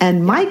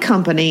 And my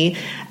company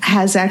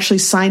has actually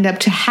signed up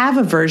to have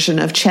a version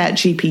of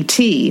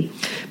ChatGPT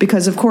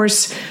because, of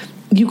course,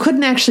 you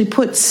couldn't actually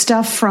put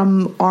stuff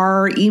from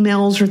our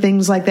emails or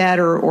things like that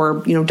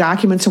or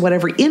documents or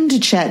whatever into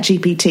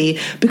ChatGPT,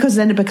 because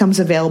then it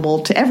becomes available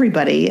to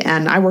everybody.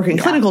 And I work in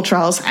clinical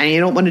trials, and you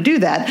don't want to do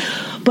that.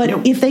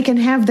 But if they can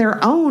have their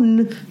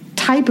own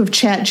type of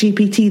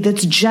ChatGPT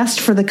that's just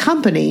for the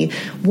company,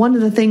 one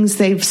of the things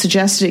they've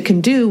suggested it can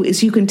do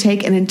is you can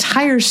take an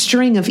entire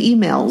string of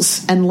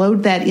emails and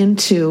load that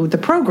into the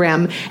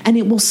program, and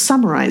it will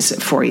summarize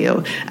it for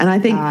you. And I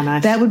think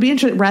that would be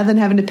interesting, rather than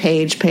having to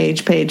page,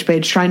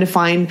 trying to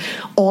find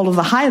all of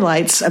the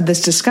highlights of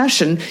this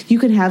discussion. You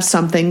can have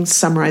something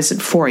summarize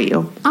it for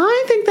you.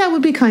 I think that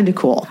would be kind of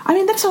cool. I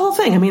mean, that's the whole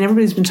thing. I mean,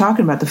 everybody's been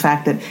talking about the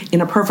fact that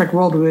in a perfect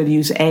world, we would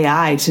use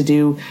AI to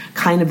do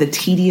kind of the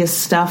tedious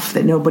stuff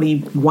that nobody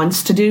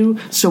wants to do,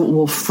 so it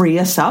will free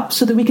us up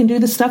so that we can do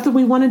the stuff that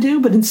we want to do.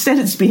 But instead,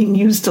 it's being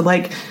used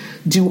to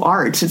do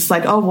art. It's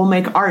we'll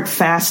make art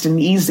fast and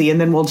easy,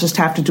 and then we'll just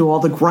have to do all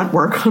the grunt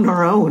work on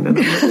our own. And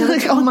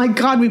oh my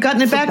God, we've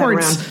gotten it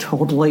backwards.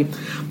 Totally.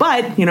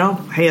 But,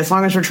 hey, as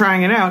long as we're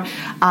trying it out,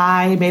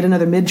 I made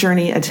another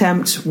Midjourney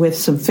attempt with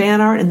some fan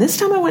art, and this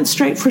time I went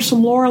straight for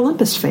some Lore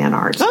Olympus fan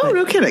art. Oh,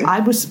 no kidding. I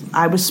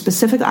was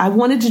specific. I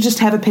wanted to just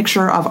have a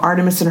picture of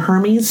Artemis and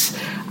Hermes.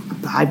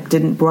 I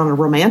didn't want a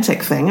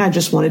romantic thing. I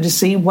just wanted to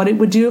see what it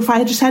would do if I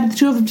had just had the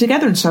two of them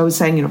together. And so I was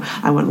saying,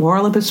 I want Lore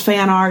Olympus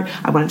fan art.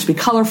 I want it to be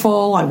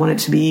colorful. I want it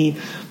to be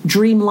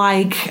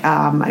dreamlike.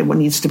 It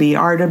needs to be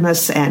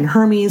Artemis and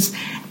Hermes.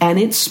 And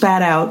it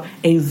spat out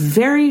a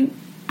very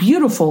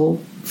beautiful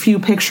few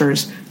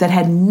pictures that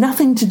had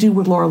nothing to do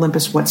with Lore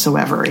Olympus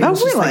whatsoever. It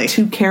was really? Just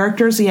two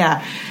characters,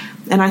 yeah.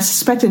 And I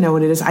suspect I know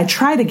what it is. I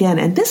tried again,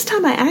 and this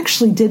time I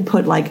actually did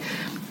put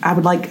I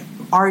would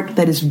art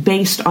that is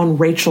based on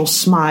Rachel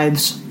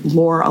Smythe's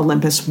Lore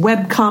Olympus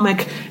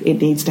webcomic. It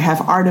needs to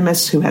have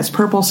Artemis, who has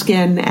purple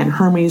skin, and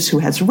Hermes, who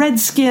has red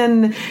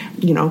skin.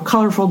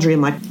 Colorful,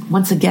 dreamlike.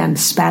 Once again,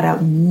 spat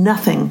out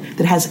nothing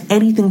that has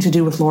anything to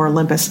do with Lore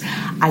Olympus.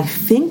 I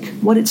think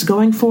what it's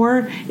going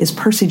for is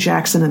Percy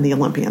Jackson and the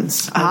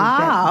Olympians.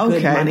 I would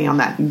bet good money on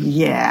that.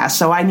 Yeah,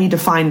 so I need to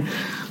find...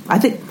 I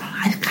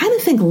kind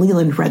of think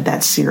Leland read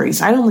that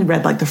series. I only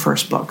read the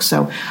first book,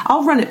 so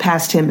I'll run it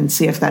past him and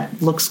see if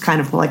that looks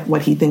kind of like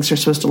what he thinks they're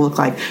supposed to look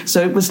like.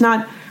 So it was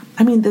not...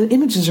 the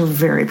images are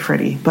very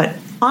pretty, but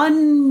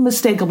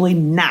unmistakably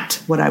not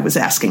what I was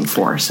asking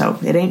for, so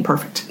it ain't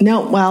perfect.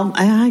 No, well,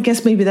 I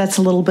guess maybe that's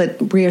a little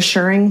bit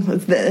reassuring,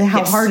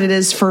 how hard it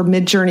is for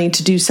Midjourney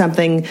to do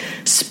something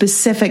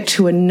specific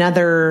to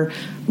another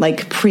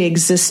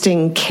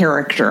pre-existing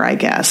character, I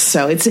guess.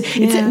 So it's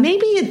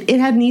maybe it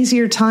had an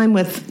easier time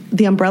with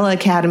the Umbrella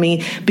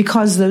Academy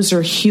because those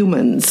are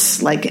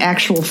humans,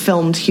 actual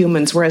filmed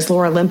humans, whereas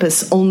Lore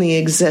Olympus only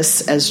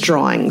exists as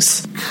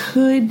drawings.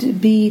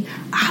 Could be.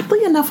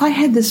 Oddly enough, I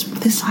had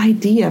this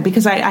idea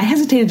because I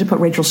hesitated to put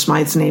Rachel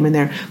Smythe's name in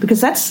there because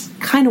that's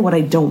kind of what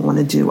I don't want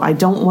to do. I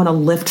don't want to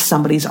lift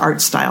somebody's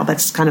art style.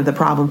 That's kind of the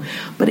problem.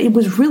 But it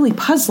was really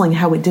puzzling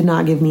how it did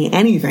not give me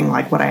anything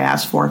like what I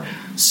asked for.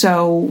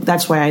 So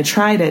that's why I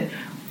tried it.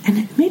 And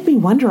it made me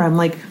wonder, I'm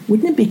like,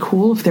 wouldn't it be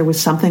cool if there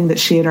was something that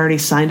she had already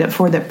signed up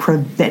for that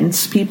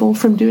prevents people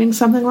from doing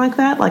something like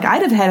that?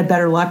 I'd have had a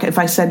better luck if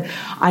I said,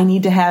 I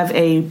need to have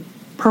a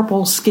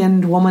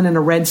purple-skinned woman and a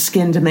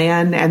red-skinned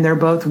man, and they're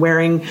both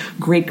wearing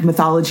Greek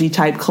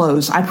mythology-type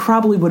clothes. I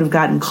probably would have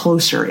gotten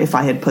closer if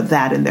I had put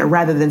that in there,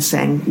 rather than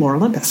saying Lore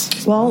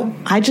Olympus. Well,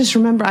 I just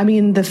remember,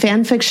 the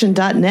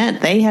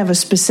fanfiction.net, they have a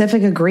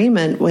specific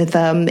agreement with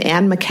Anne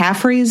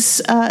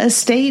McCaffrey's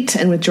estate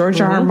and with George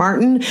R.R.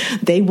 Martin.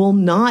 They will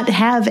not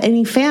have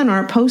any fan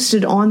art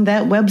posted on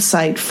that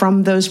website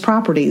from those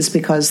properties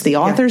because the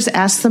authors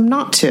asked them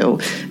not to.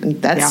 And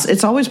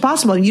it's always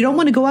possible. You don't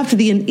want to go after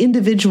the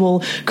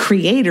individual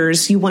creators.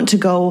 You want to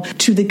go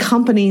to the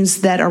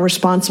companies that are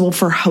responsible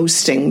for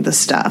hosting the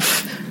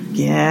stuff.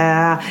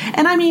 Yeah.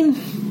 And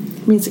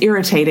it's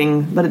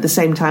irritating, but at the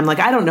same time,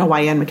 I don't know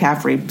why Anne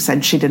McCaffrey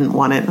said she didn't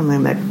want it.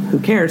 Who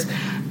cares?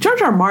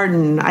 George R.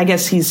 Martin, I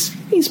guess he's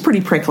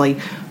pretty prickly,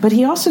 but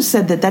he also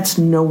said that that's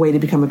no way to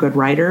become a good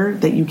writer,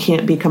 that you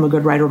can't become a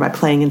good writer by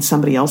playing in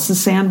somebody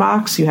else's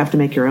sandbox. You have to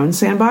make your own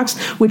sandbox,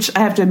 which I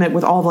have to admit,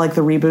 with all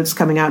the reboots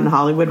coming out in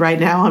Hollywood right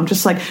now, I'm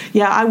just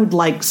I would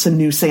like some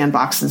new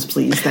sandboxes,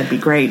 please. That'd be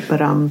great.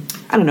 But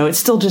I don't know. It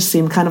still just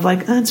seemed kind of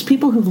it's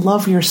people who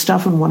love your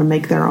stuff and want to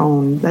make their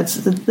own.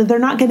 They're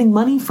not getting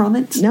money from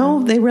it.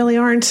 No, they really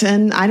aren't.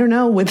 And I don't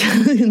know,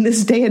 in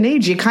this day and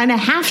age, you kind of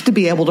have to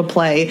be able to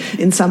play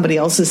in somebody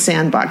else's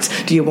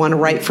sandbox. Do you want to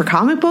write for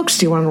comic books?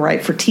 Do you want to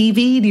write for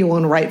TV? Do you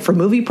want to write for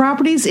movie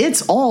properties?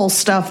 It's all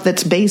stuff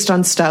that's based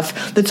on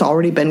stuff that's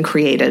already been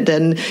created.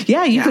 And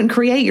you can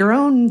create your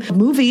own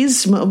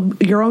movies,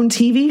 your own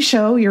TV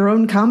show, your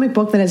own comic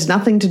book that has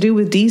nothing to do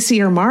with DC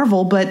or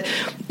Marvel, but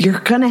you're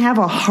going to have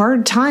a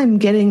hard time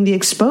getting the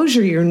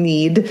exposure you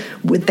need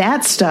with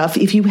that stuff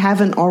if you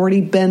haven't already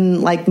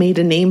been made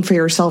a name for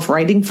yourself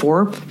writing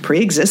for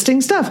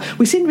pre-existing stuff.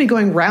 We seem to be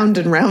going round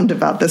and round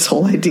about this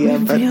whole idea.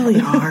 We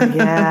really are,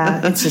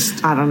 yeah. It's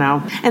just, I don't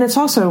know. And it's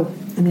also,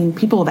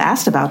 people have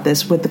asked about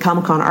this with the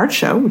Comic-Con art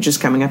show, which is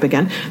coming up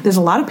again. There's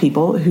a lot of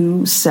people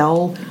who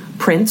sell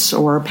prints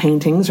or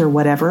paintings or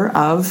whatever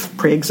of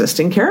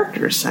pre-existing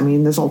characters.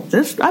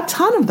 There's a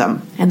ton of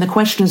them. And the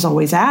question is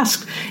always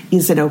asked,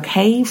 is it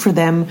okay for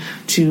them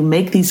to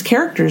make these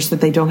characters that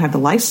they don't have the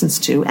license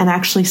to and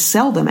actually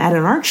sell them at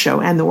an art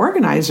show? And the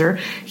organizer,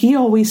 he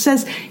always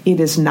says, it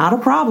is not a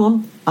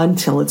problem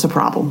until it's a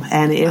problem.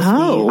 And if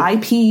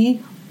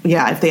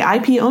if the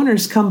IP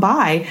owners come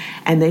by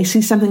and they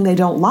see something they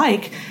don't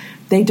like,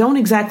 they don't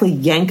exactly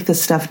yank the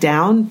stuff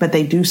down, but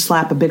they do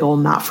slap a big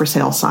old not for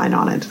sale sign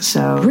on it.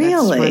 So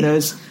really? That's where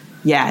those,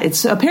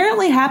 it's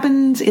apparently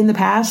happened in the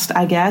past,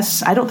 I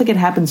guess. I don't think it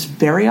happens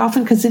very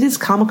often because it is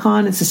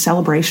Comic-Con. It's a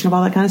celebration of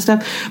all that kind of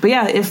stuff. But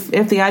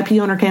if the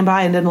IP owner came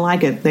by and didn't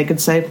like it, they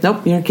could say,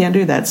 nope, you can't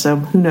do that. So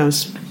who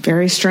knows?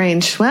 Very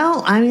strange.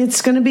 Well,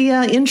 it's going to be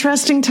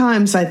interesting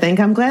times, I think.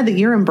 I'm glad that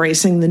you're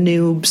embracing the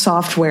new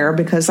software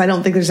because I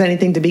don't think there's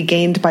anything to be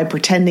gained by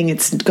pretending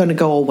it's going to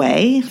go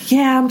away.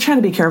 Yeah, I'm trying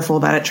to be careful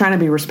about it, trying to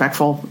be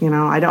respectful.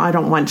 I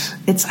don't want...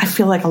 I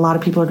feel like a lot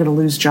of people are going to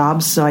lose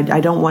jobs, so I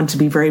don't want to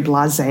be very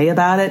blasé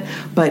about it.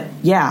 But,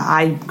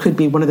 I could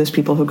be one of those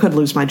people who could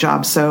lose my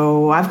job.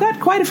 So I've got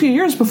quite a few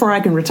years before I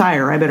can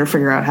retire. I better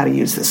figure out how to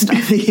use this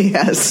stuff.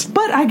 Yes.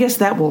 But I guess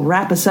that will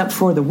wrap us up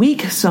for the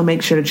week. So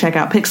make sure to check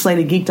out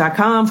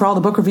PixelatedGeek.com for all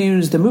the book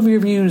reviews, the movie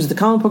reviews, the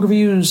comic book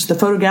reviews, the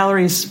photo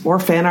galleries or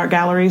fan art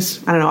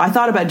galleries. I don't know. I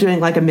thought about doing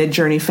a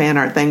Midjourney fan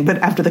art thing, but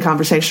after the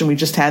conversation we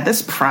just had,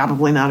 that's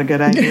probably not a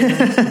good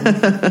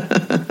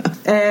idea.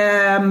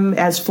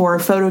 As for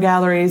photo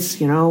galleries,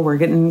 we're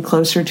getting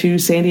closer to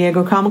San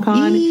Diego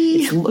Comic-Con.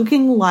 It's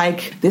looking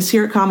like this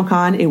year at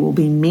Comic-Con, it will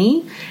be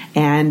me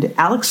and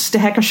Alex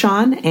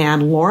Stehekashan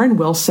and Lauren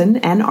Wilson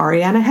and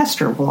Ariana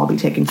Hester will all be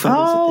taking photos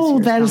at this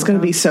year's that Comic-Con. is going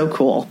to be so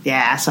cool.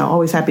 Yeah, so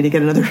always happy to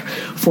get another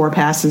 4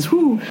 passes.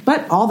 Woo.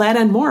 But all that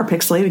and more,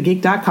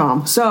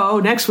 pixelatedgeek.com. So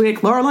next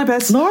week, Laura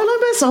Lippis.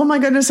 Oh my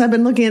goodness, I've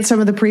been looking at some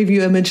of the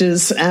preview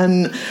images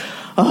and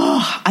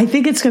I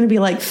think it's going to be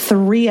like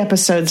 3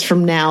 episodes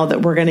from now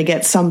that we're going to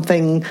get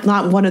something,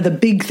 not one of the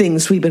big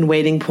things we've been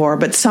waiting for,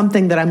 but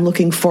something that I'm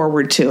looking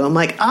forward to. I'm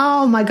like,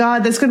 oh my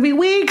God, that's going to be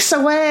weeks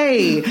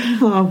away.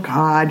 Oh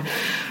God.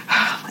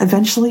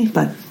 Eventually,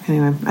 but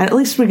anyway, at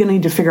least we're going to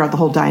need to figure out the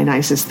whole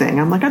Dionysus thing.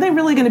 I'm like, are they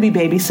really going to be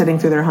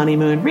babysitting through their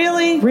honeymoon?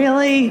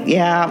 Really?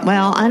 Yeah,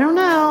 well, I don't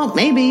know.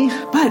 Maybe.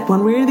 But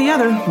one way or the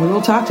other, we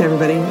will talk to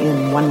everybody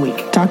in 1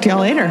 week. Talk to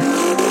y'all later.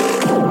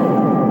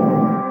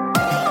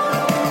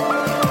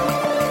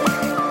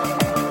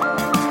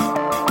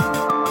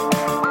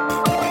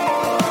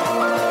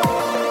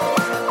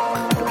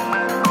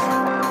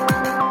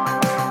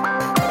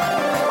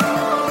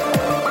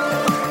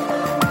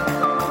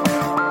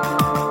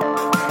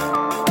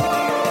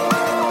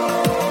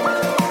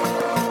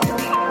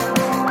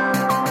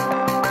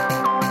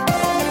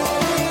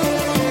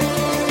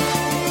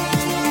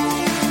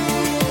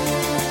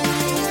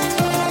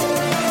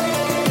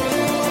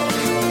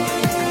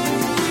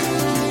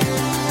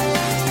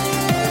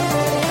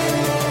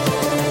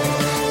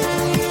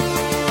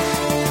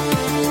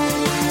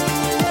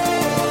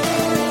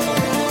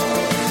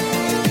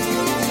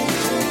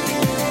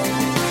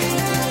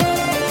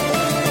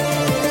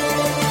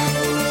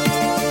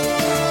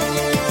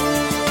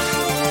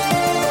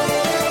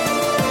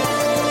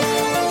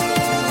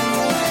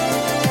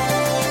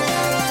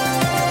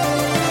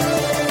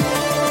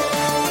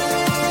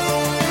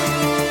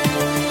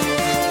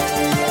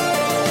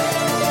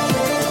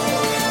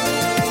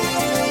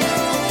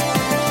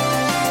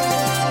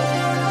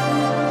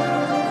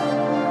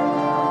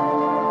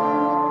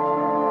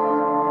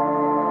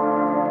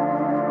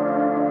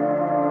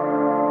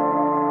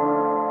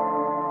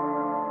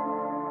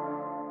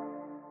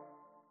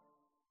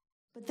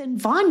 But then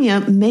Vanya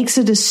makes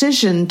a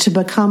decision to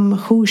become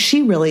who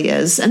she really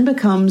is and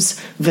becomes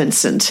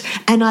Vincent.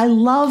 And I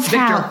love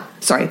Victor.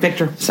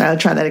 Victor. So I'll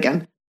try that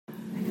again.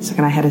 A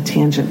second, I had a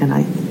tangent and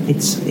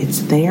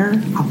it's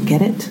there. I'll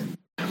get it.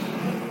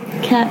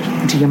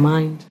 Cat, do you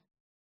mind?